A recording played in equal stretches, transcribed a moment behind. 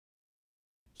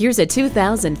Here's a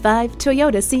 2005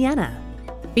 Toyota Sienna.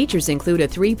 Features include a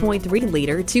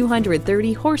 3.3-liter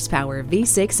 230 horsepower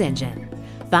V6 engine,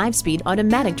 5-speed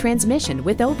automatic transmission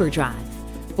with overdrive,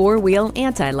 4-wheel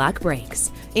anti-lock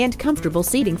brakes, and comfortable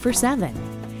seating for 7.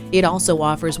 It also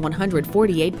offers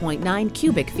 148.9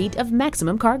 cubic feet of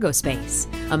maximum cargo space,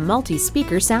 a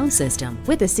multi-speaker sound system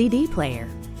with a CD player,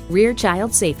 rear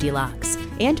child safety locks,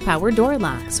 and power door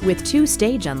locks with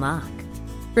 2-stage unlock.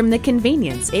 From the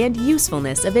convenience and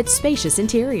usefulness of its spacious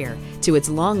interior to its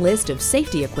long list of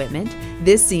safety equipment,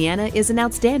 this Sienna is an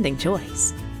outstanding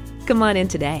choice. Come on in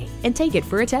today and take it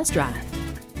for a test drive.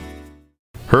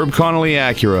 Herb Connolly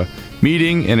Acura,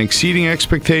 meeting and exceeding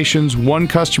expectations one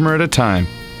customer at a time.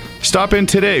 Stop in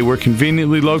today. We're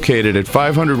conveniently located at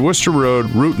 500 Worcester Road,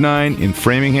 Route 9 in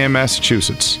Framingham,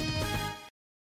 Massachusetts.